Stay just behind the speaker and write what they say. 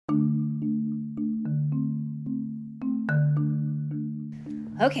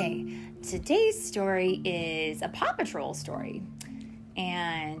Okay, today's story is a Paw Patrol story,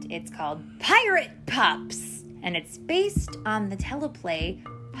 and it's called Pirate Pups, and it's based on the teleplay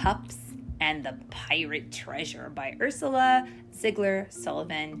Pups and the Pirate Treasure by Ursula Ziegler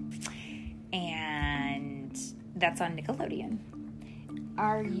Sullivan, and that's on Nickelodeon.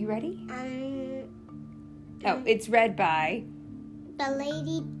 Are you ready? It's read by... The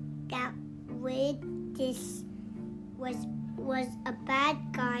lady that with this was a bad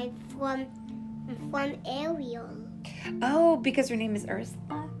guy from Ariel. Oh, because her name is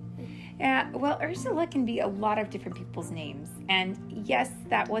Ursula? Yeah, well, Ursula can be a lot of different people's names. And yes,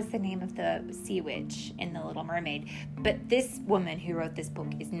 that was the name of the sea witch in The Little Mermaid. But this woman who wrote this book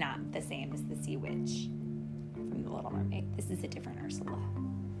is not the same as the sea witch from The Little Mermaid. This is a different Ursula.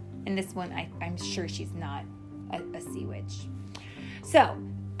 And this one, I'm sure she's not a sea witch. So,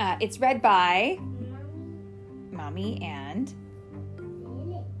 it's read by Mommy and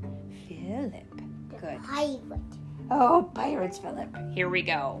Philip. Good. Pirate. Oh, Pirates, Philip. Here we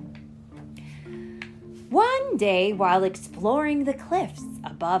go. One day, while exploring the cliffs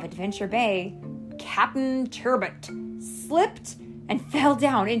above Adventure Bay, Captain Turbot slipped and fell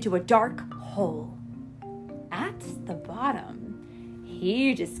down into a dark hole. At the bottom,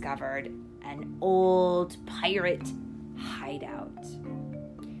 he discovered an old pirate hideout.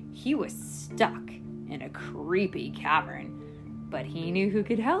 He was stuck in a creepy cavern, but he knew who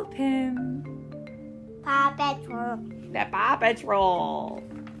could help him. Paw Patrol. The Paw Patrol.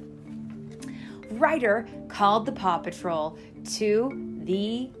 Ryder called the Paw Patrol to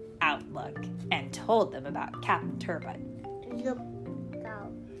the Outlook and told them about Captain Turbot.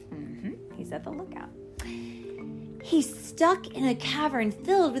 Lookout. He's at the lookout. He's stuck in a cavern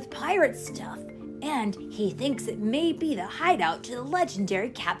filled with pirate stuff, and he thinks it may be the hideout to the legendary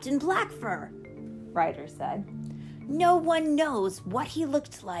Captain Blackfur, Ryder said. No one knows what he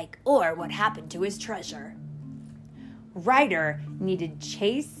looked like or what happened to his treasure. Ryder needed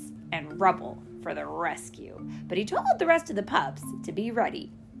Chase and Rubble for the rescue, but he told the rest of the pups to be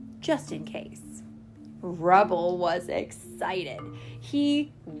ready, just in case. Rubble was excited.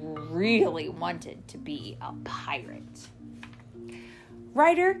 He really wanted to be a pirate.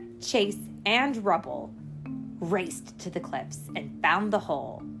 Ryder, Chase, and Rubble raced to the cliffs and found the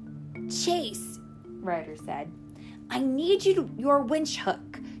hole. Chase, Ryder said, I need your winch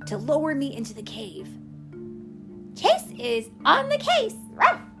hook to lower me into the cave. Chase is on the case.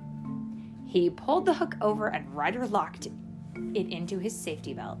 Ruff! He pulled the hook over and Ryder locked it into his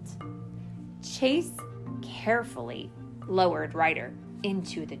safety belt. Chase carefully lowered Ryder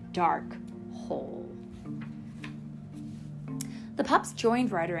into the dark hole. The pups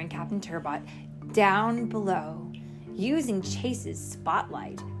joined Ryder and Captain Turbot down below. Using Chase's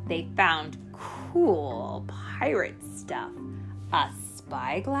spotlight, they found cool pirate stuff. A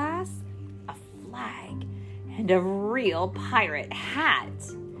spyglass, a flag, and a real pirate hat.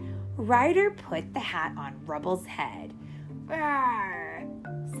 Ryder put the hat on Rubble's head. "Arr,"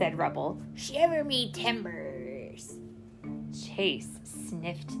 said Rubble. "Shiver me timbers." Chase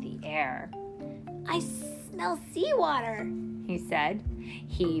sniffed the air. "I smell seawater," he said.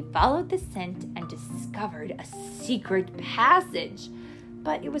 He followed the scent and discovered a secret passage,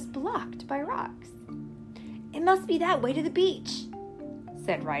 but it was blocked by rocks. "It must be that way to the beach,"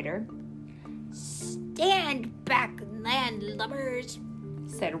 said Ryder. "Stand back, landlubbers,"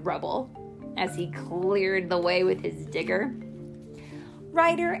 said Rubble, as he cleared the way with his digger.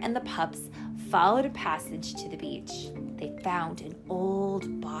 Ryder and the pups followed a passage to the beach. They found an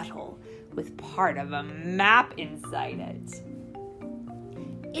old bottle with part of a map inside it.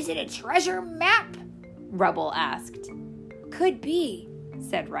 "Is it a treasure map?" Rubble asked. "Could be,"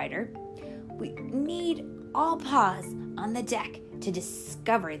 said Ryder. "We need all paws on the deck to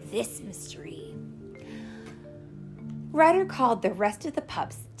discover this mystery." Ryder called the rest of the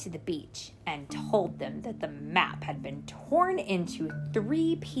pups to the beach and told them that the map had been torn into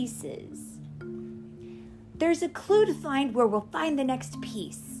 3 pieces. "There's a clue to find where we'll find the next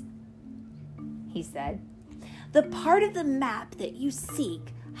piece," he said. "The part of the map that you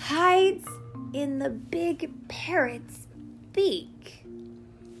seek hides in the big parrot's beak."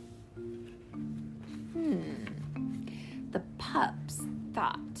 The pups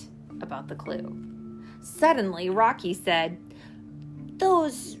thought about the clue. Suddenly, Rocky said,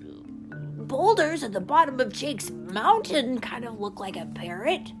 "Those boulders at the bottom of Jake's mountain kind of look like a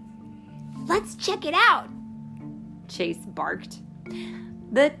parrot. Let's check it out," Chase barked.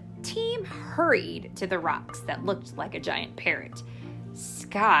 The team hurried to the rocks that looked like a giant parrot.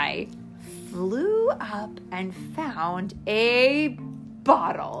 Sky flew up and found a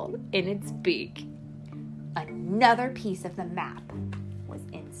bottle in its beak. Another piece of the map was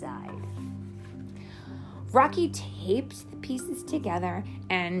in inside. Rocky taped the pieces together,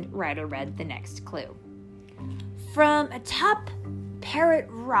 and Ryder read the next clue. From atop Parrot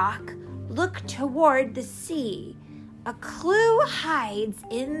Rock, look toward the sea. A clue hides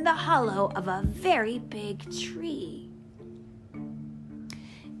in the hollow of a very big tree.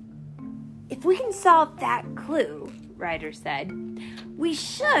 If we can solve that clue, Ryder said, we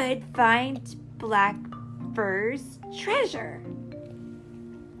should find Blackfur's treasure.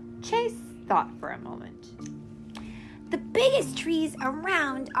 Chase thought for a moment. The biggest trees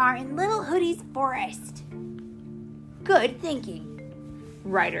around are in Little Hoodie's forest. Good thinking,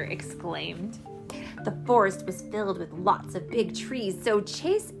 Ryder exclaimed. The forest was filled with lots of big trees, so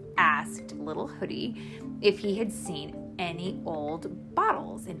Chase asked Little Hoodie if he had seen any old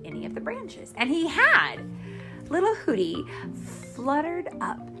bottles in any of the branches. And he had. Little Hoodie fluttered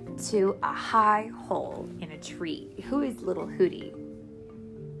up to a high hole in a tree. Who is Little Hoodie?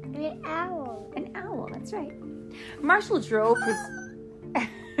 An owl. An owl, that's right. Marshall drove his...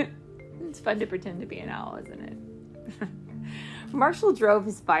 It's fun to pretend to be an owl, isn't it? Marshall drove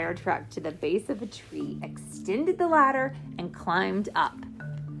his fire truck to the base of a tree, extended the ladder, and climbed up.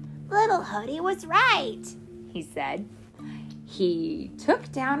 Little Hoodie was right, he said. He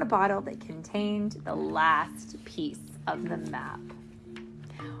took down a bottle that contained the last piece of the map.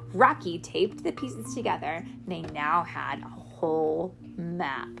 Rocky taped the pieces together. They now had a whole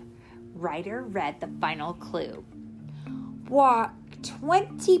map. Ryder read the final clue. Walk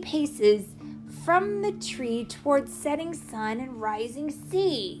 20 paces from the tree towards setting sun and rising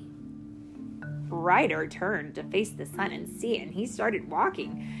sea. Ryder turned to face the sun and sea, and he started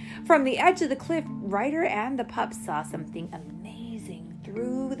walking. From the edge of the cliff, Ryder and the pup saw something amazing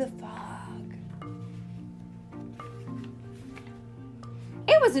through the fog.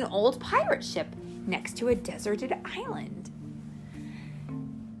 It was an old pirate ship next to a deserted island.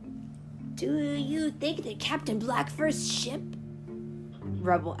 Do you think that Captain Blackfur's ship?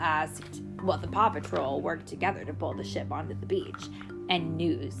 Rubble asked. Well, the Paw Patrol worked together to pull the ship onto the beach, and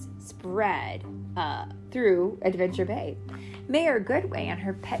news spread through Adventure Bay. Mayor Goodway and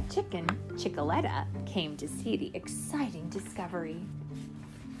her pet chicken, Chickaletta, came to see the exciting discovery.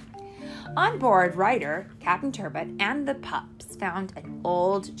 On board, Ryder, Captain Turbot, and the pups found an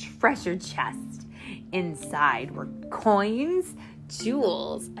old treasure chest. Inside were coins,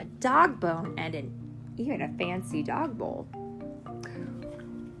 jewels, a dog bone, and even a fancy dog bowl.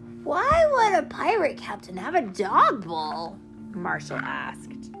 Why would a pirate captain have a dog bowl? Marshall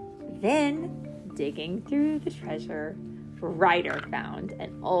asked. Then, digging through the treasure, Ryder found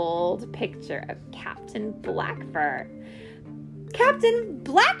an old picture of Captain Blackfur. Captain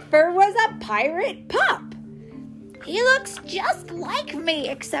Blackfur was a pirate pup. He looks just like me,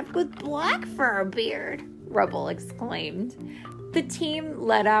 except with black fur beard, Rubble exclaimed. The team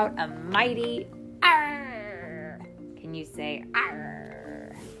let out a mighty arr. Can you say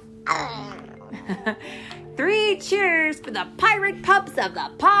arr? Arr. 3 cheers for the pirate pups of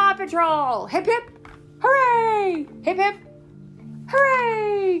the Paw Patrol. Hip hip, hooray! Hip hip,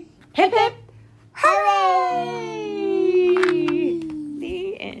 hooray! Hip hip, hooray!